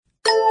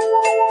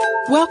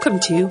Welcome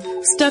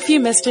to Stuff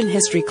You Missed in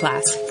History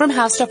Class from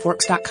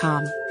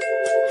HowStuffWorks.com.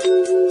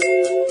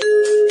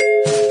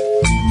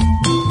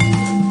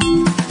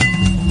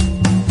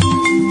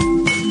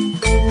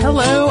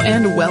 Hello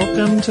and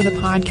welcome to the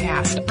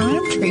podcast.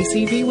 I'm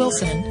Tracy V.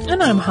 Wilson.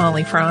 And I'm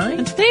Holly Fry.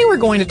 And today we're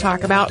going to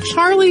talk about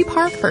Charley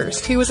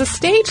Parkhurst, who was a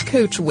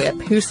stagecoach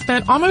whip who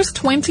spent almost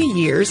 20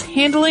 years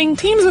handling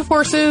teams of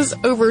horses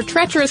over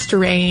treacherous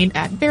terrain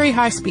at very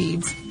high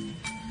speeds.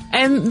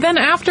 And then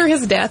after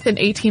his death in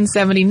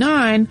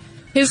 1879,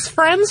 his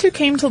friends who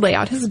came to lay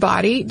out his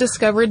body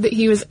discovered that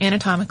he was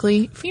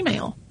anatomically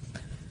female.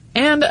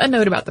 And a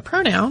note about the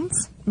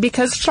pronouns,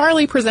 because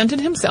Charley presented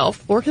himself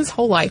for his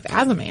whole life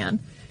as a man,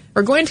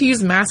 we're going to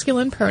use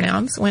masculine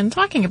pronouns when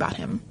talking about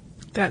him.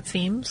 That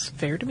seems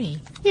fair to me.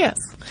 Yes.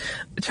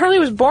 Charley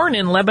was born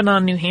in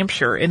Lebanon, New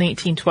Hampshire in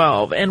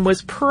 1812 and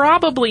was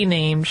probably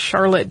named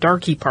Charlotte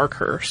Darky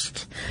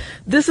Parkhurst.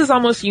 This is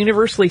almost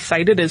universally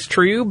cited as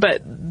true,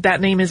 but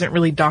that name isn't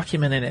really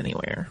documented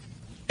anywhere.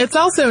 It's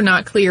also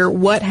not clear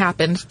what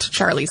happened to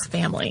Charley's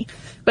family,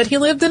 but he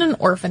lived in an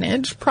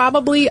orphanage,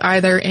 probably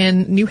either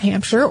in New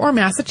Hampshire or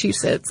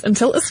Massachusetts,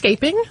 until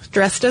escaping,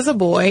 dressed as a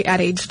boy at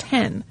age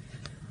 10.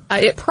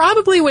 It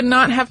probably would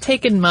not have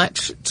taken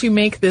much to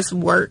make this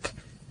work.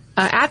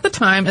 At the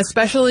time,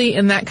 especially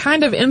in that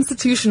kind of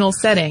institutional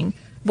setting,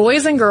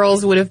 boys and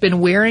girls would have been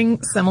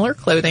wearing similar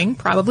clothing,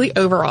 probably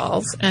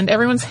overalls, and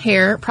everyone's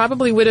hair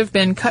probably would have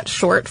been cut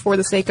short for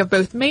the sake of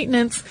both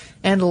maintenance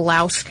and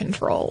louse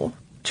control.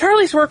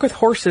 Charley's work with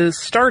horses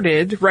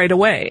started right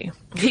away.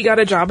 He got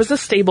a job as a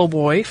stable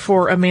boy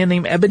for a man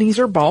named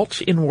Ebenezer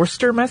Balch in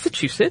Worcester,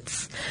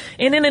 Massachusetts.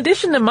 And in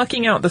addition to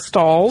mucking out the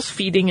stalls,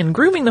 feeding and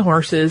grooming the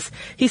horses,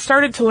 he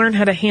started to learn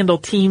how to handle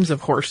teams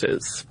of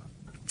horses.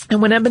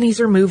 And when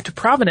Ebenezer moved to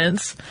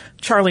Providence,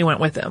 Charley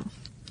went with him.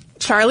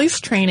 Charley's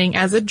training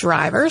as a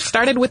driver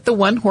started with the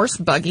one-horse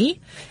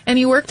buggy, and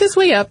he worked his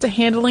way up to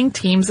handling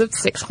teams of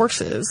 6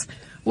 horses,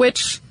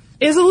 which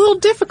is a little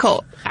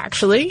difficult,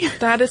 actually.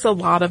 That is a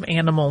lot of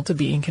animal to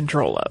be in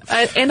control of.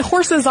 And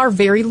horses are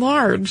very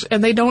large,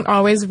 and they don't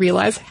always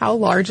realize how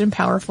large and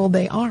powerful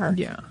they are.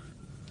 Yeah.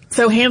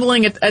 So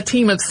handling a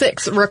team of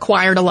 6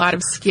 required a lot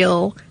of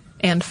skill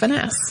and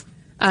finesse.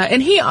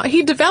 And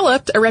he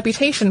developed a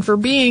reputation for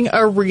being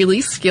a really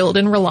skilled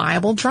and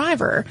reliable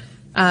driver.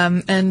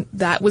 And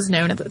that was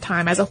known at the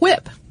time as a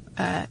whip.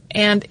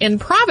 And in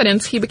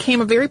Providence, he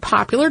became a very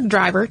popular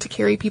driver to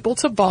carry people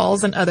to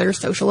balls and other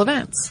social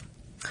events.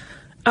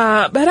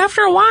 But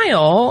after a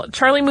while,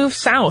 Charley moved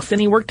south and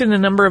he worked in a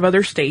number of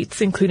other states,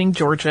 including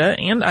Georgia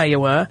and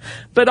Iowa,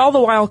 but all the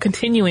while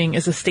continuing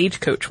as a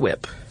stagecoach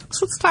whip.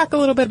 So let's talk a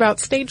little bit about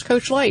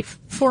stagecoach life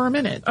for a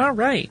minute. All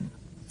right.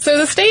 So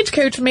the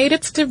stagecoach made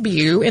its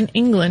debut in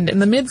England in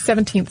the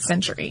mid-17th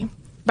century.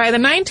 By the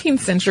 19th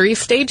century,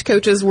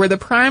 stagecoaches were the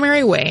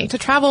primary way to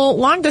travel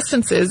long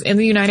distances in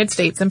the United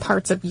States and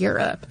parts of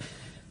Europe.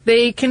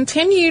 They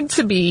continued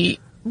to be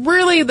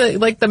really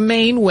the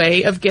main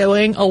way of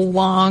going a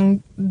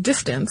long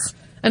distance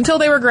until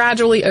they were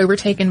gradually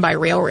overtaken by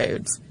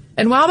railroads.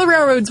 And while the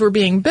railroads were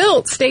being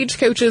built,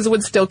 stagecoaches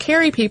would still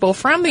carry people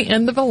from the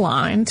end of a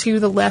line to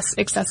the less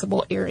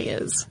accessible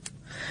areas.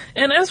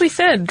 And as we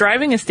said,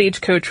 driving a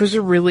stagecoach was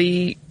a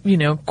really,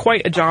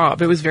 quite a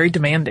job. It was very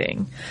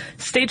demanding.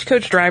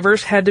 Stagecoach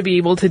drivers had to be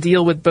able to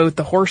deal with both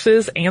the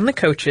horses and the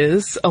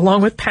coaches,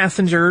 along with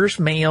passengers,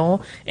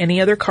 mail, any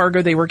other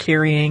cargo they were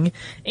carrying,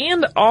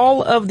 and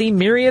all of the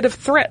myriad of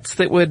threats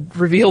that would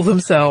reveal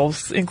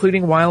themselves,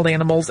 including wild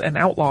animals and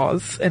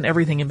outlaws and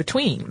everything in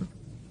between.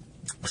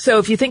 So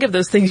if you think of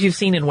those things you've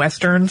seen in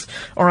westerns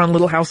or on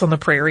Little House on the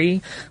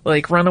Prairie,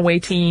 like runaway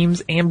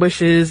teams,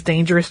 ambushes,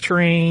 dangerous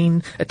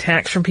terrain,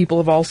 attacks from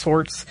people of all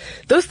sorts,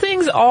 those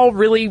things all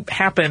really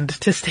happened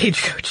to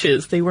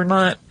stagecoaches. They were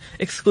not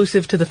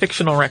exclusive to the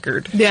fictional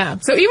record. Yeah.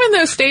 So even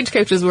though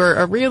stagecoaches were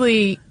a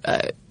really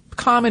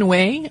common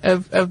way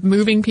of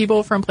moving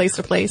people from place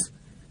to place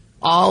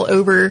all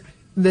over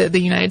the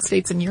United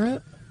States and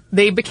Europe,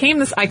 they became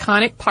this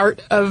iconic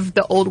part of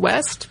the Old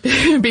West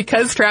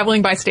because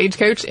traveling by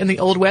stagecoach in the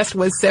Old West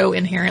was so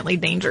inherently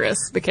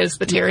dangerous because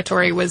the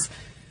territory was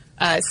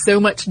so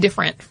much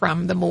different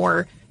from the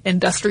more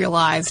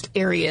industrialized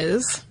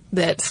areas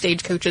that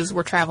stagecoaches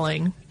were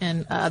traveling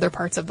in other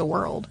parts of the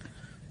world.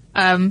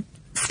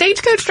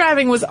 Stagecoach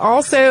driving was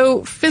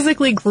also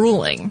physically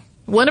grueling.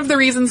 One of the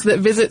reasons that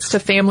visits to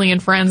family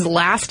and friends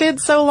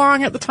lasted so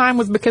long at the time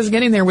was because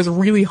getting there was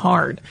really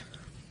hard.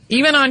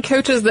 Even on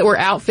coaches that were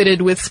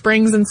outfitted with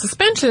springs and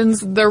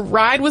suspensions, the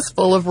ride was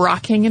full of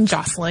rocking and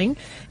jostling,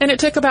 and it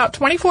took about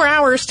 24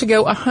 hours to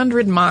go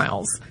 100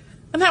 miles.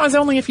 And that was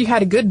only if you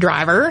had a good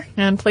driver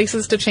and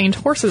places to change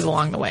horses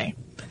along the way.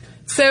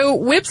 So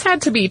whips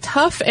had to be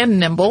tough and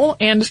nimble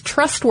and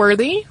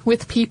trustworthy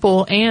with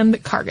people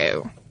and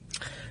cargo.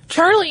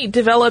 Charley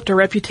developed a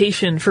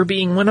reputation for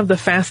being one of the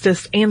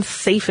fastest and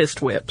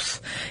safest whips,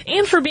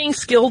 and for being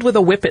skilled with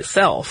a whip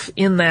itself,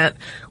 in that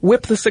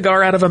whip the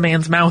cigar out of a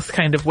man's mouth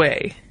kind of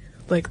way.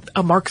 like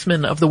a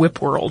marksman of the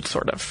whip world,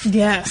 sort of.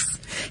 Yes.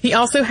 He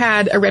also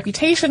had a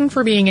reputation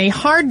for being a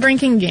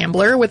hard-drinking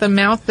gambler with a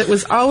mouth that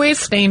was always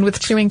stained with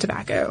chewing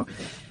tobacco.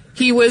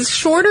 He was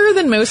shorter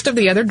than most of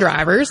the other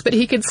drivers, but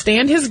he could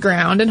stand his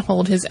ground and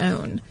hold his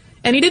own.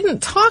 And he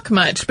didn't talk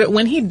much, but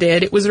when he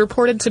did, it was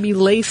reported to be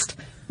laced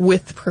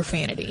with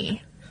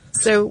profanity.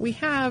 So we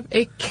have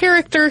a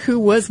character who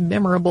was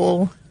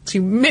memorable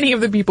to many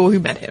of the people who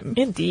met him.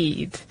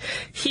 Indeed.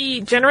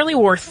 He generally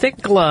wore thick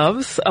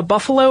gloves, a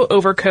buffalo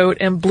overcoat,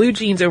 and blue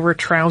jeans over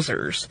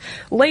trousers.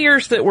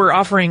 Layers that were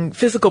offering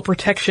physical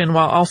protection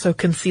while also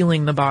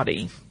concealing the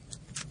body.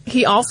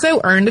 He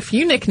also earned a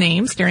few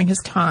nicknames during his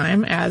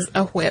time as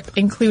a whip,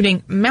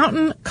 including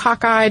Mountain,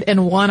 Cockeyed,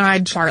 and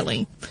One-Eyed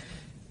Charley.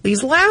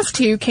 These last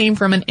two came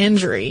from an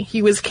injury.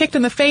 He was kicked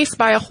in the face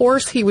by a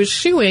horse he was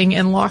shoeing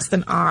and lost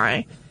an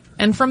eye.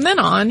 And from then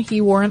on,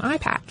 he wore an eye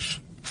patch.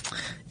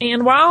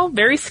 And while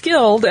very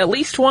skilled, at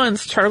least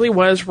once Charley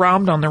was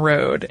robbed on the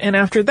road. And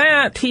after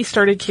that, he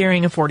started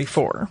carrying a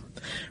 .44.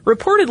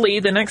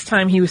 Reportedly, the next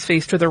time he was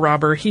faced with a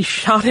robber, he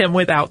shot him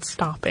without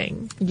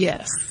stopping.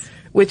 Yes.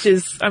 Which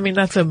is, I mean,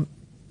 that's a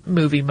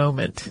movie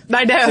moment.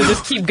 I know. So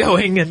just keep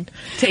going and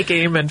take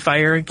aim and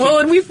fire. And well,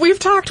 and we've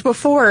talked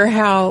before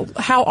how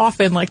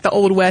often like the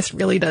Old West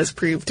really does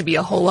prove to be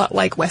a whole lot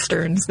like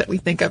Westerns that we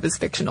think of as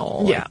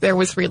fictional. Yeah. Like, there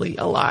was really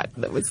a lot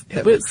that was.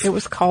 It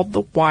was called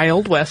the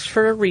Wild West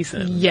for a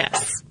reason.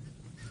 Yes.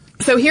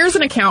 So here's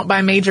an account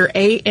by Major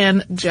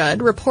A.N.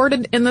 Judd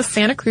reported in the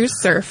Santa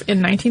Cruz Surf in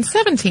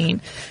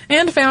 1917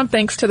 and found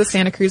thanks to the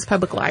Santa Cruz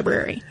Public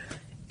Library.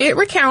 It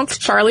recounts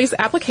Charley's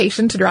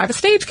application to drive a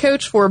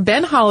stagecoach for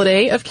Ben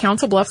Holiday of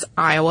Council Bluffs,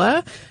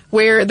 Iowa,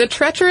 where the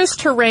treacherous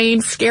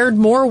terrain scared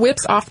more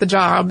whips off the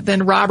job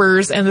than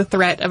robbers and the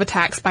threat of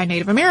attacks by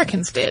Native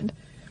Americans did.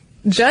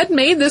 Judd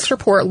made this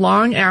report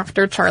long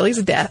after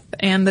Charley's death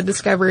and the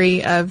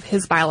discovery of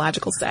his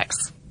biological sex.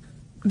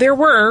 There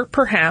were,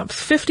 perhaps,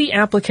 50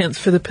 applicants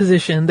for the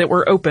position that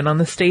were open on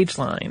the stage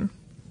line.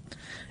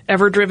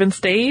 Ever driven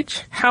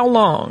stage? How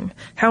long?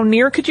 How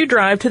near could you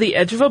drive to the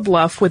edge of a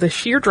bluff with a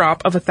sheer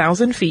drop of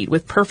 1,000 feet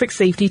with perfect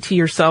safety to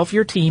yourself,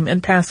 your team,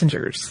 and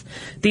passengers?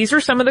 These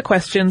are some of the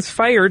questions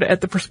fired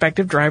at the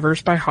prospective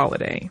drivers by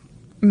Holiday.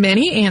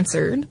 Many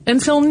answered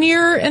until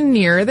nearer and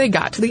nearer they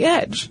got to the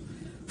edge.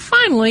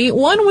 Finally,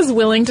 one was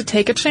willing to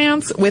take a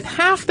chance with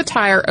half the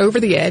tire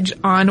over the edge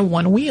on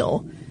one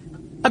wheel.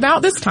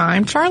 About this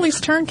time,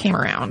 Charley's turn came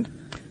around.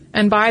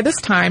 And by this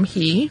time,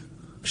 she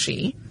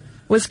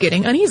was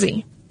getting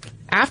uneasy.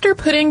 After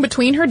putting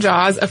between her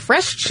jaws a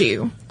fresh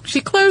chew, she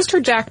closed her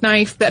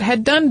jackknife that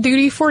had done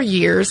duty for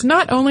years,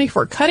 not only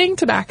for cutting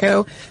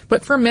tobacco,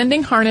 but for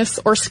mending harness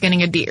or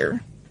skinning a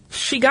deer.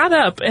 She got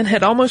up and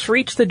had almost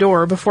reached the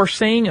door before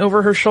saying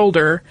over her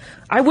shoulder,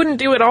 "I wouldn't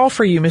do it all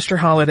for you, Mr.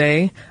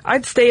 Holiday.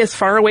 I'd stay as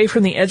far away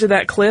from the edge of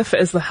that cliff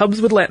as the hubs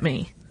would let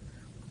me."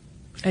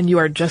 "And you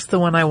are just the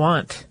one I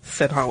want,"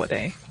 said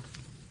Holiday.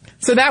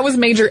 So that was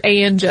Major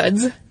A.N.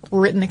 Judd's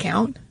written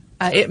account.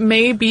 It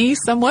may be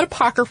somewhat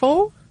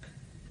apocryphal,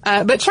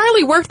 but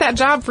Charley worked that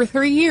job for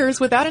 3 years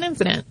without an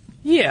incident.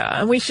 Yeah,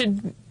 and we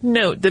should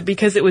note that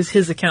because it was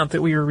his account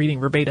that we were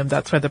reading verbatim,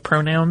 that's why the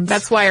pronouns...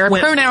 That's why our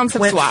pronouns have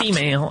went swapped.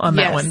 Female on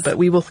that one, but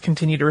we will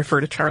continue to refer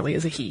to Charley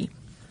as a he.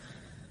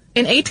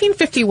 In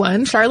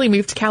 1851, Charley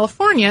moved to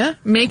California,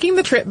 making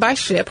the trip by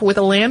ship with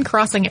a land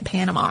crossing at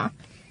Panama.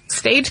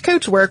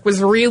 Stagecoach work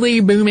was really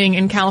booming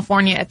in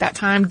California at that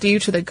time due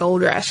to the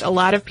gold rush. A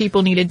lot of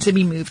people needed to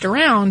be moved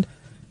around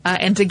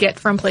and to get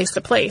from place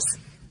to place.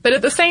 But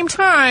at the same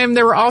time,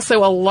 there were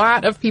also a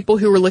lot of people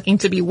who were looking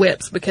to be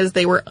whips because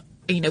they were,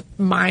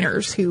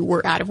 miners who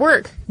were out of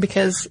work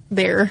because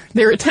their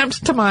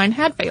attempt to mine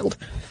had failed.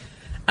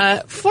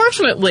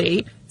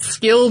 Fortunately,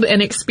 skilled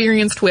and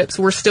experienced whips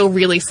were still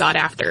really sought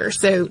after.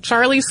 So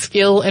Charley's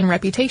skill and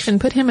reputation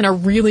put him in a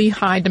really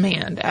high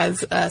demand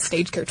as a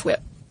stagecoach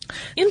whip.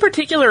 In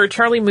particular,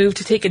 Charley moved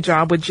to take a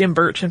job with Jim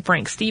Birch and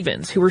Frank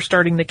Stevens, who were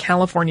starting the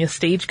California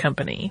Stage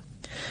Company.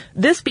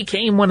 This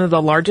became one of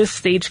the largest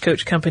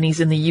stagecoach companies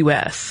in the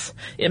U.S.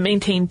 It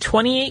maintained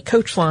 28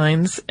 coach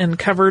lines and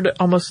covered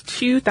almost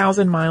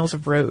 2,000 miles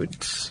of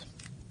roads.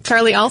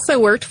 Charley also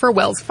worked for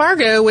Wells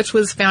Fargo, which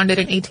was founded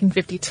in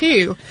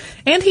 1852,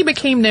 and he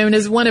became known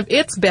as one of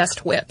its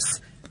best whips.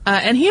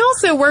 And he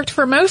also worked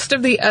for most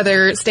of the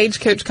other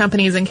stagecoach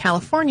companies in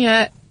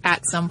California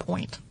at some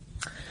point.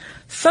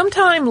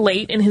 Sometime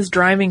late in his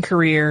driving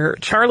career,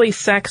 Charley's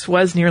sex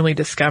was nearly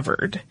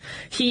discovered.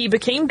 He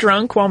became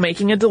drunk while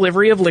making a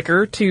delivery of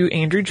liquor to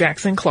Andrew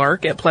Jackson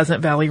Clark at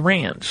Pleasant Valley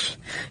Ranch.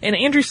 And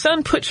Andrew's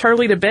son put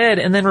Charley to bed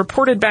and then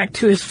reported back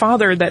to his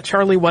father that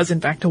Charley was in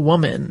fact a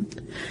woman.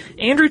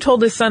 Andrew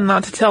told his son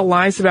not to tell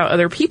lies about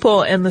other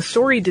people, and the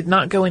story did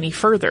not go any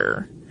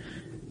further,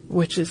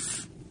 which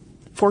is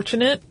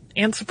fortunate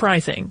and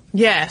surprising.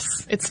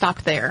 Yes, it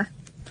stopped there.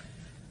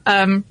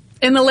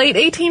 In the late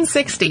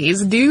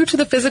 1860s, due to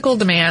the physical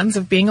demands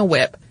of being a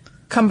whip,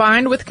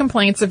 combined with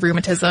complaints of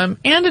rheumatism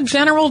and a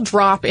general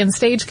drop in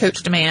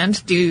stagecoach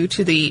demand due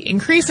to the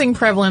increasing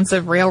prevalence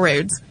of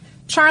railroads,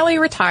 Charley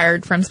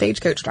retired from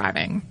stagecoach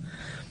driving.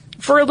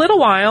 For a little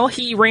while,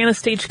 he ran a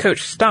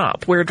stagecoach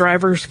stop where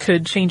drivers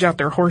could change out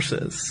their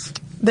horses.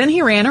 Then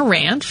he ran a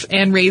ranch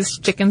and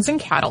raised chickens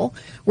and cattle,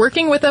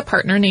 working with a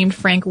partner named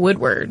Frank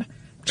Woodward.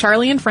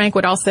 Charley and Frank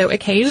would also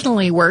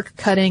occasionally work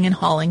cutting and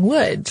hauling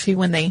wood, too,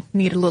 when they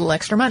needed a little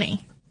extra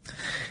money.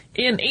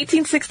 In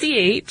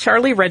 1868,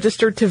 Charley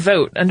registered to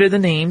vote under the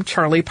name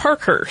Charley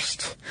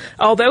Parkhurst.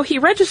 Although he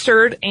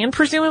registered and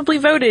presumably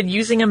voted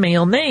using a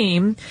male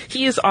name,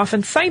 he is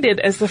often cited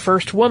as the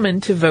first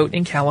woman to vote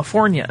in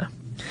California.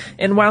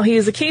 And while he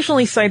is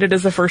occasionally cited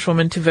as the first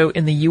woman to vote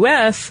in the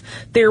U.S.,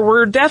 there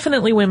were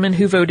definitely women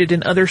who voted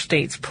in other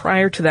states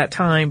prior to that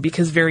time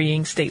because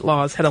varying state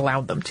laws had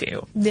allowed them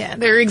to. Yeah,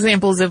 there are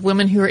examples of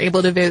women who were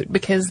able to vote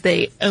because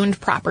they owned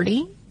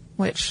property,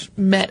 which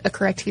met a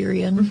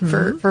criterion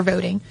for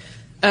voting,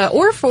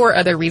 or for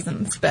other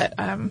reasons. But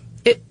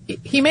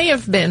he may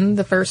have been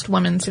the first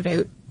woman to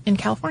vote in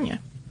California.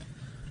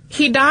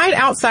 He died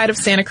outside of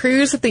Santa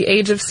Cruz at the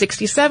age of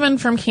 67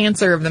 from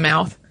cancer of the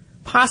mouth,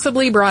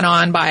 possibly brought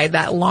on by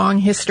that long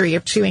history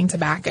of chewing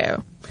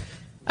tobacco.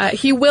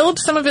 He willed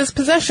some of his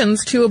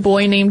possessions to a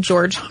boy named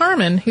George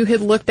Harmon, who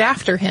had looked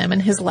after him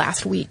in his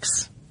last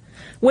weeks.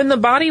 When the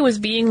body was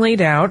being laid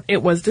out,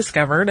 it was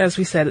discovered, as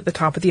we said at the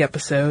top of the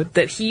episode,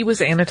 that he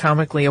was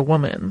anatomically a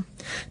woman.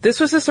 This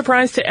was a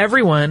surprise to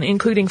everyone,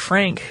 including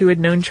Frank, who had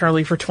known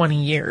Charley for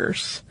 20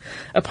 years.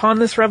 Upon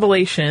this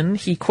revelation,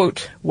 he,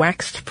 quote,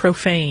 waxed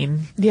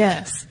profane.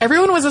 Yes.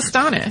 Everyone was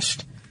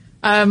astonished.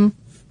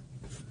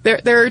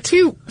 There are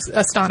two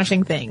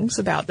astonishing things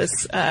about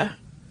this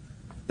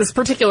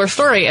particular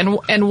story,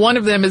 and one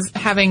of them is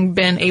having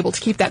been able to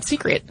keep that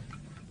secret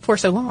for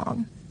so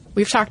long.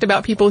 We've talked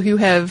about people who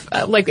have,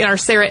 like in our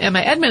Sarah Emma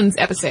Edmonds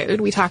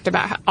episode, we talked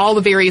about all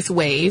the various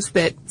ways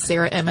that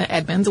Sarah Emma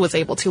Edmonds was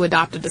able to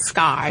adopt a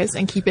disguise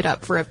and keep it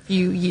up for a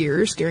few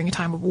years during a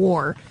time of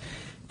war.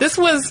 This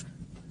was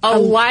a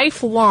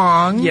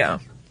lifelong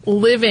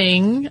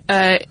living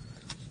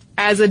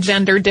as a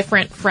gender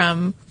different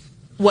from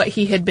what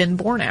he had been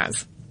born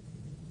as,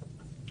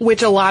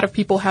 which a lot of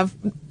people have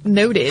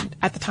noted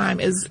at the time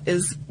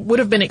would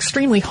have been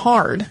extremely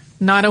hard,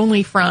 not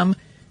only from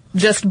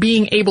just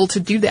being able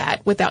to do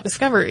that without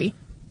discovery,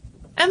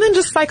 and then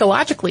just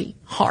psychologically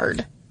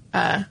hard.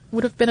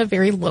 Would have been a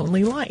very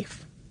lonely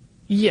life.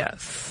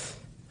 Yes.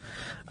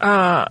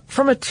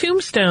 From a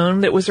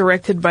tombstone that was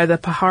erected by the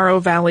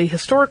Pajaro Valley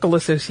Historical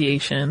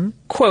Association,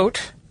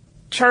 quote,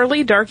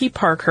 Charley Darky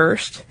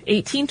Parkhurst,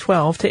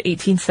 1812 to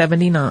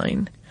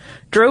 1879.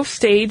 Drove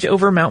stage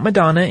over Mount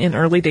Madonna in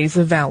early days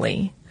of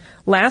Valley.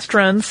 Last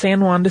run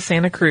San Juan to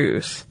Santa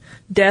Cruz.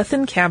 Death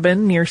in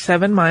cabin near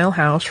 7 Mile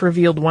House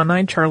revealed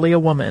One-Eyed Charley a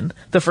woman,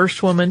 the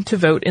first woman to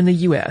vote in the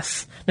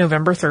U.S.,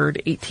 November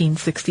 3rd,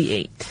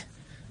 1868.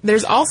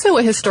 There's also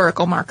a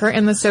historical marker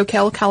in the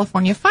Soquel,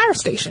 California fire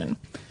station,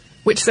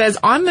 which says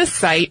on this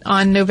site,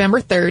 on November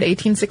 3rd,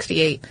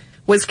 1868,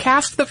 was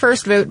cast the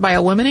first vote by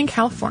a woman in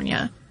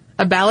California,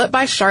 a ballot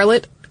by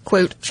Charlotte,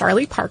 quote,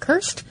 Charley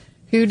Parkhurst,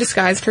 who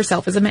disguised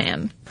herself as a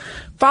man.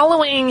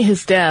 Following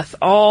his death,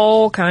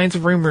 all kinds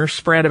of rumors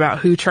spread about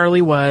who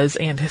Charley was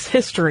and his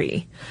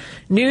history.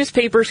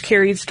 Newspapers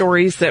carried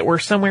stories that were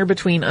somewhere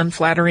between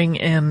unflattering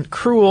and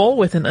cruel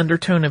with an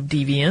undertone of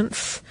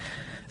deviance.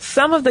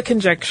 Some of the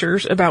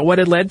conjectures about what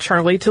had led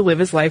Charley to live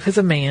his life as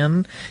a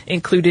man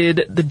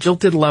included the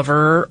jilted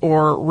lover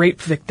or rape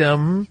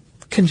victim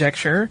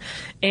conjecture,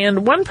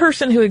 and one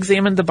person who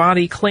examined the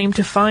body claimed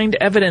to find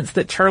evidence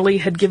that Charley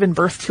had given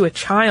birth to a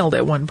child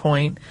at one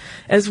point,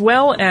 as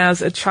well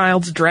as a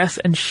child's dress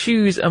and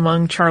shoes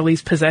among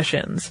Charley's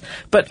possessions.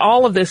 But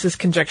all of this is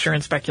conjecture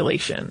and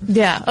speculation.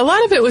 Yeah, a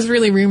lot of it was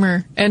really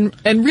rumor and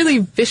really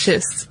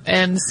vicious,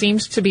 and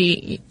seems to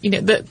be,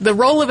 the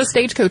role of a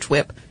stagecoach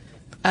whip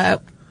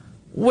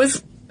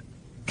was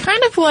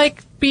kind of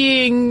like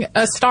being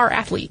a star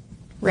athlete.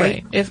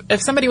 Right.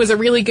 If somebody was a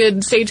really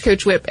good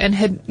stagecoach whip and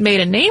had made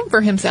a name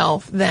for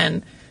himself,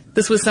 then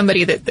this was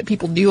somebody that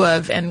people knew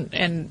of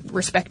and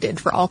respected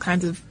for all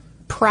kinds of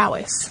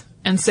prowess.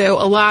 And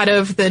so a lot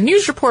of the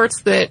news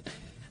reports that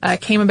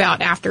came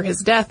about after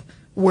his death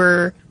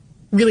were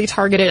really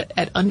targeted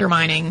at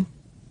undermining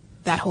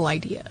that whole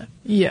idea.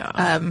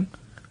 Yeah.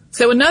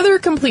 So another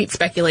complete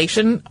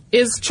speculation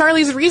is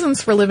Charley's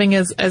reasons for living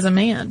as a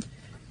man.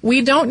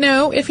 We don't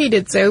know if he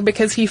did so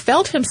because he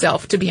felt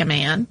himself to be a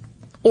man,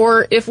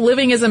 or if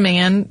living as a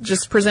man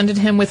just presented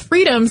him with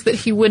freedoms that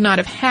he would not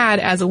have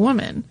had as a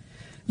woman.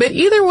 But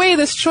either way,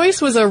 this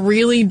choice was a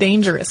really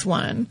dangerous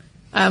one,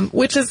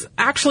 which is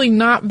actually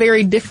not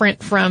very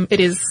different from it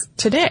is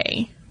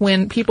today,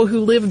 when people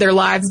who live their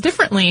lives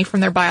differently from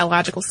their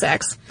biological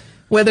sex,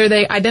 whether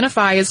they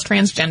identify as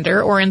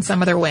transgender or in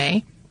some other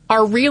way,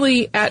 are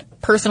really at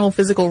personal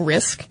physical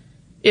risk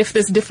if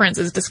this difference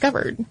is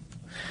discovered.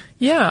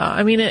 Yeah,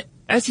 I mean,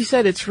 as you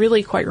said, it's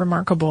really quite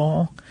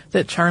remarkable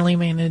that Charley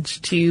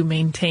managed to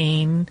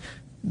maintain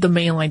the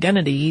male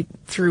identity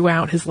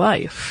throughout his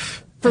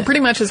life. For pretty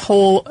much his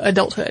whole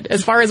adulthood,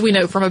 as far as we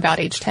know, from about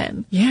age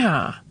 10.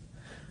 Yeah.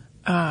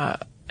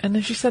 And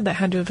as you said, that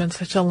had to have been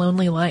such a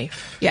lonely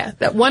life. Yeah,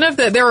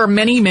 there are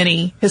many,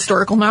 many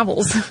historical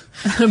novels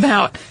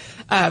about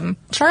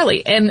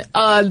Charley, and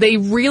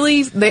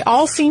they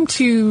all seem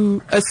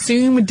to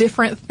assume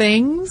different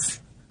things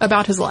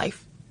about his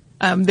life.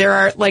 There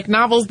are like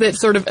novels that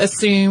sort of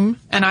assume,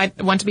 and I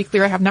want to be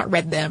clear, I have not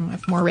read them.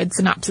 I've more read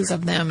synopses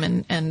of them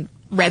and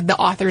read the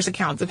author's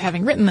accounts of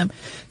having written them.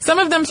 Some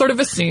of them sort of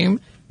assume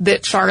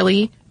that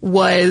Charley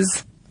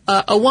was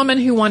a woman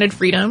who wanted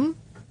freedom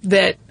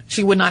that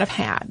she would not have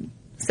had.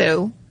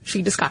 So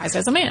she disguised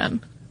as a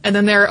man. And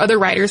then there are other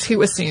writers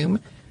who assume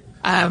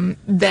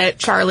that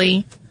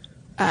Charley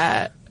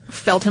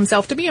felt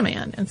himself to be a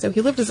man, and so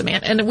he lived as a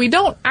man. And we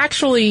don't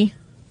actually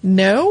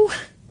know.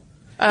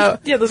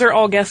 Yeah, those are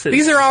all guesses.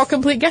 These are all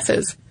complete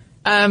guesses.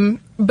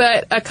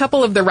 But a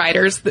couple of the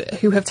writers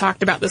who have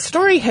talked about the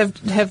story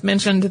have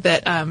mentioned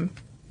that,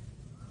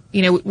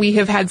 we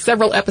have had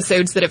several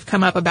episodes that have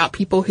come up about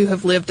people who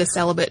have lived a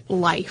celibate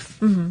life.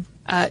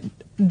 Mm-hmm.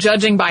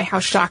 Judging by how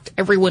shocked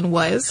everyone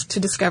was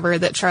to discover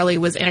that Charley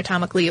was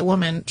anatomically a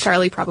woman,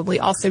 Charley probably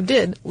also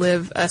did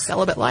live a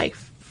celibate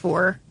life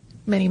for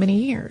many,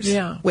 many years.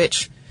 Yeah.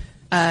 Which,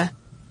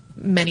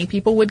 many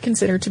people would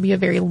consider to be a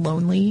very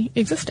lonely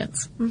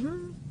existence.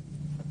 Mm-hmm.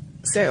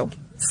 So,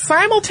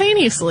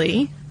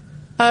 simultaneously,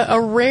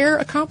 a rare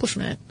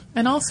accomplishment,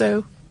 and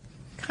also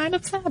kind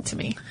of sad to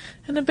me.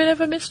 And a bit of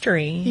a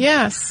mystery.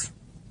 Yes.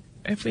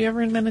 If we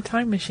ever invent a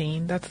time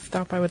machine, that's the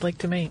stop I would like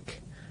to make.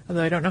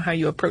 Although I don't know how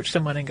you approach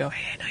someone and go,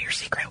 hey, I know your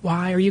secret.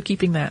 Why are you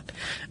keeping that?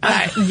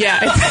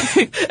 Yeah.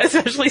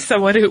 Especially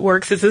someone who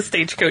works as a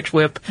stagecoach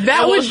whip.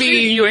 That would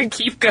be you and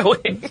keep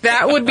going.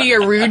 That would be a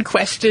rude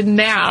question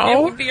now.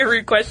 It would be a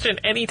rude question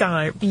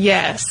anytime.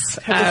 Yes.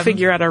 Have to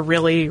figure out a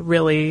really,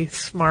 really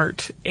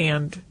smart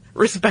and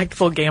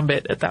respectful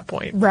gambit at that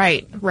point.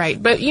 Right.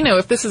 But,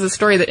 if this is a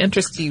story that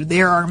interests you,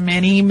 there are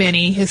many,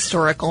 many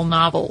historical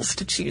novels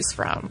to choose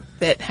from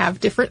that have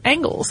different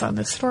angles on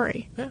this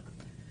story. Yeah.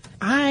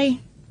 I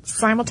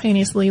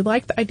simultaneously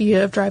like the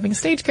idea of driving a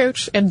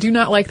stagecoach and do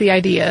not like the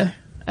idea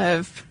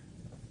of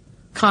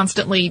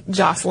constantly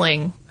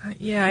jostling.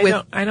 I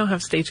don't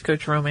have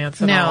stagecoach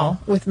romance at all.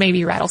 With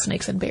maybe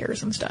rattlesnakes and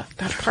bears and stuff.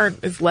 That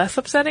part is less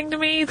upsetting to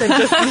me than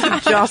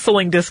just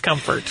jostling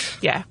discomfort.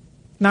 Yeah.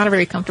 Not a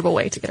very comfortable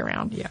way to get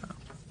around. Yeah.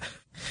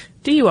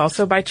 Do you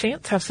also, by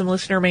chance, have some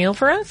listener mail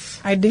for us?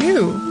 I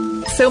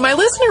do. So my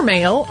listener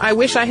mail, I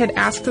wish I had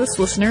asked this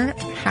listener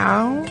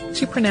how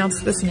to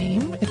pronounce this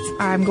name.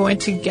 I'm going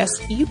to guess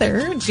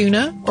either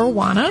Juna or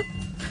Wana.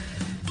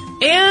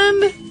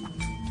 And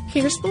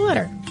here's the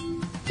letter.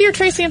 Dear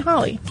Tracy and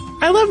Holly,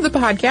 I love the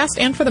podcast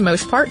and for the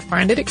most part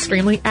find it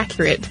extremely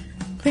accurate.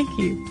 Thank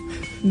you.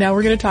 Now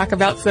we're going to talk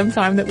about some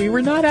time that we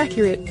were not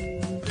accurate.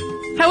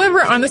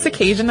 However, on this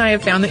occasion, I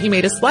have found that you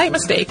made a slight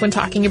mistake when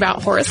talking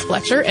about Horace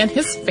Fletcher and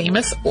his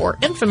famous or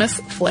infamous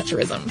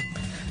Fletcherism.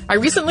 I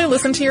recently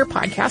listened to your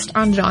podcast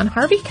on John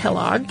Harvey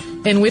Kellogg,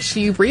 in which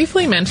you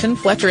briefly mentioned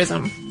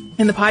Fletcherism.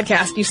 In the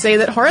podcast, you say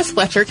that Horace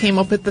Fletcher came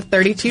up with the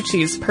 32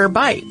 chews per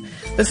bite.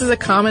 This is a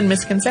common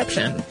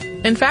misconception.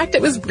 In fact,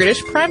 it was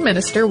British Prime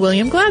Minister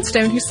William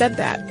Gladstone who said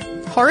that.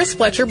 Horace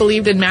Fletcher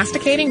believed in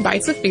masticating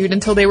bites of food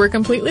until they were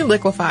completely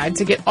liquefied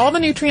to get all the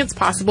nutrients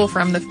possible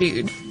from the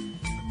food.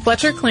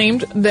 Fletcher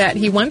claimed that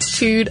he once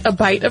chewed a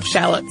bite of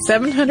shallot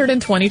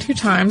 722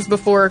 times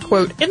before,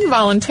 quote,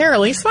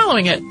 involuntarily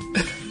swallowing it.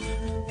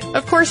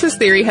 Of course, his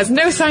theory has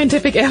no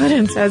scientific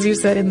evidence, as you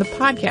said in the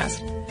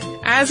podcast.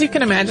 As you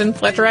can imagine,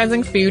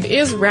 Fletcherizing food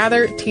is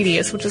rather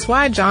tedious, which is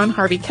why John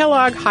Harvey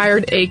Kellogg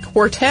hired a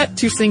quartet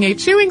to sing a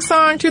chewing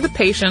song to the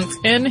patients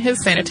in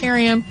his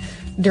sanitarium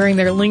during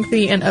their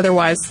lengthy and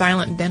otherwise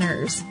silent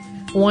dinners.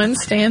 One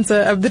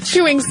stanza of the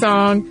chewing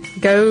song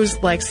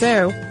goes like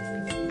so.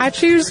 I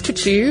choose to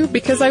chew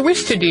because I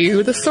wish to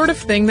do the sort of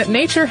thing that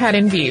nature had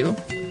in view.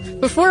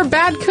 Before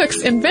bad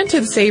cooks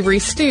invented savory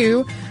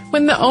stew,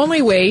 when the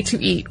only way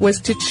to eat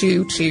was to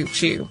chew, chew,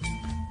 chew.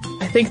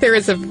 I think there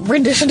is a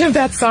rendition of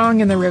that song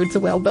in The Road to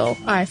Wellville.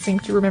 I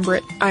seem to remember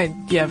it. I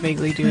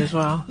vaguely do as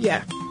well.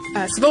 Yeah.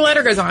 So the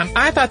letter goes on.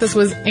 I thought this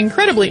was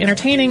incredibly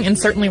entertaining and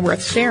certainly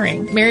worth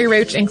sharing. Mary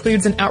Roach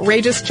includes an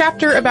outrageous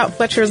chapter about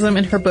Fletcherism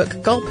in her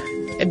book Gulp,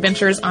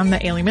 Adventures on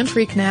the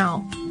Alimentary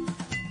Canal.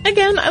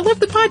 Again, I love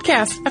the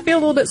podcast. I feel a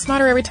little bit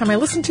smarter every time I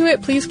listen to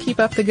it. Please keep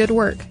up the good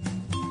work.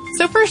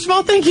 So first of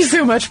all, thank you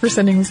so much for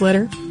sending this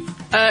letter.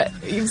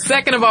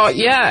 Second of all,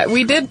 yeah,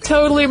 we did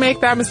totally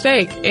make that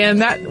mistake.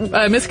 And that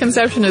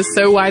misconception is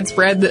so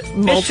widespread that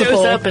it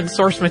shows up in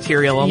source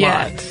material a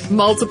lot.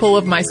 Multiple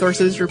of my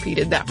sources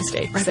repeated that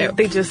mistake. So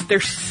they're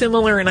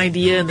similar in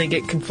idea and they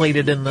get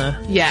conflated in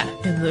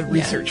the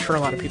research for a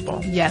lot of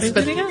people. Yes,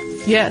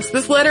 yes,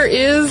 this letter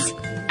is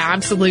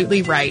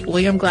absolutely right.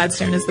 William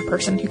Gladstone is the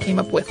person who came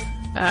up with,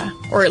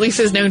 or at least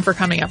is known for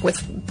coming up with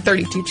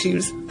 32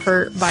 chews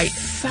per bite.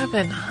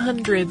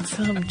 700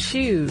 some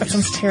chews. That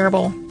sounds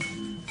terrible.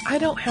 I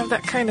don't have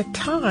that kind of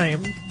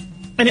time.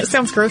 And it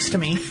sounds gross to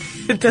me.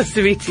 It does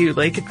to me too.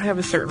 Like, I have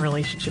a certain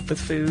relationship with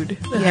food.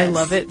 Yes. I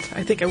love it.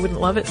 I think I wouldn't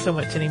love it so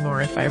much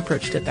anymore if I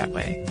approached it that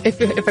way.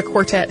 If a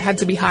quartet had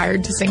to be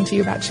hired to sing to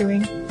you about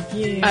chewing.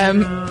 Yeah.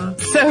 And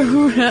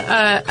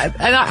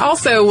I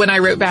also, when I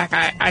wrote back,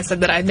 I said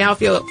that I now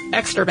feel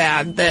extra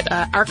bad that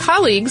our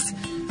colleagues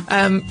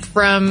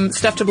from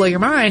Stuff to Blow Your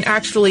Mind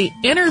actually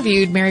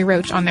interviewed Mary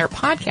Roach on their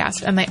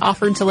podcast, and they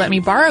offered to let me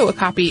borrow a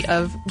copy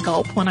of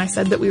Gulp when I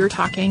said that we were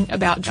talking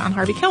about John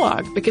Harvey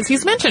Kellogg, because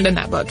he's mentioned in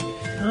that book.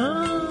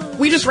 Oh.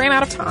 We just ran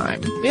out of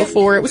time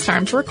before it was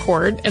time to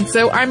record, and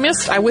so I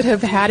would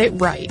have had it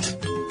right.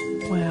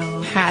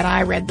 Well, had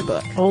I read the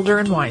book. older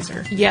and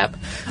wiser. Yep.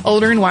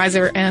 Older and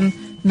wiser, and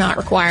not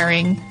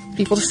requiring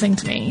people to sing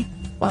to me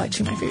while I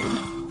chew my food.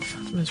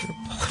 Sounds miserable.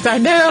 I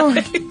know.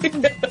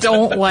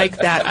 Don't like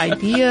that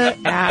idea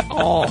at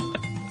all.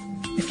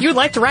 If you would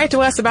like to write to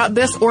us about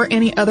this or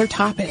any other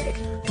topic,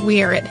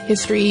 we are at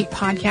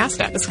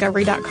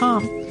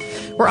historypodcast@discovery.com.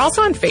 We're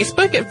also on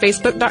Facebook at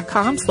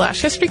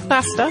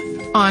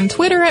facebook.com/historyclassstuff, on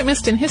Twitter at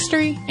Missed in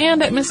History,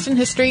 and at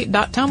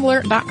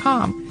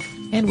missedinhistory.tumblr.com.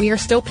 And we are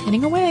still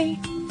pinning away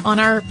on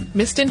our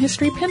Missed in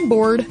History pin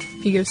board.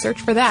 You go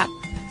search for that.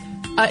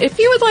 If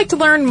you would like to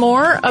learn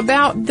more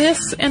about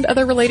this and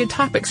other related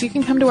topics, you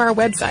can come to our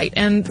website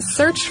and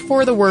search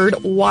for the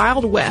word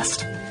Wild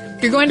West.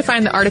 You're going to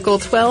find the article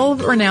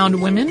 12 Renowned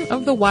Women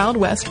of the Wild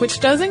West, which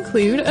does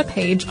include a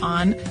page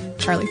on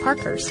Charley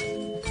Parkhurst.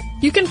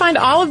 You can find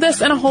all of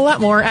this and a whole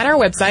lot more at our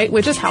website,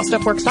 which is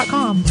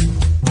howstuffworks.com.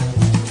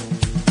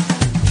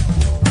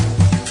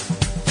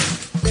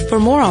 For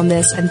more on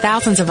this and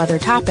thousands of other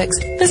topics,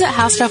 visit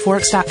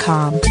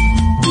howstuffworks.com.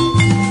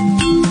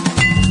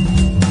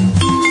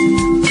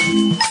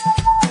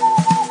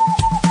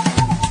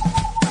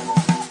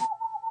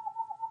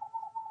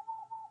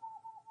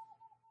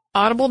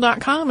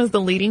 Audible.com is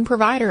the leading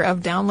provider of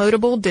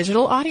downloadable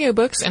digital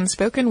audiobooks and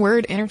spoken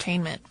word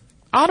entertainment.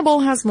 Audible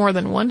has more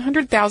than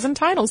 100,000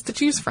 titles to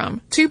choose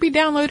from to be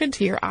downloaded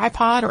to your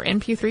iPod or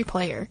MP3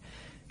 player.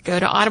 Go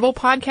to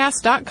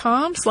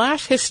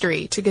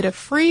audiblepodcast.com/history to get a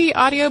free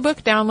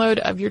audiobook download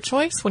of your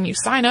choice when you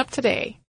sign up today.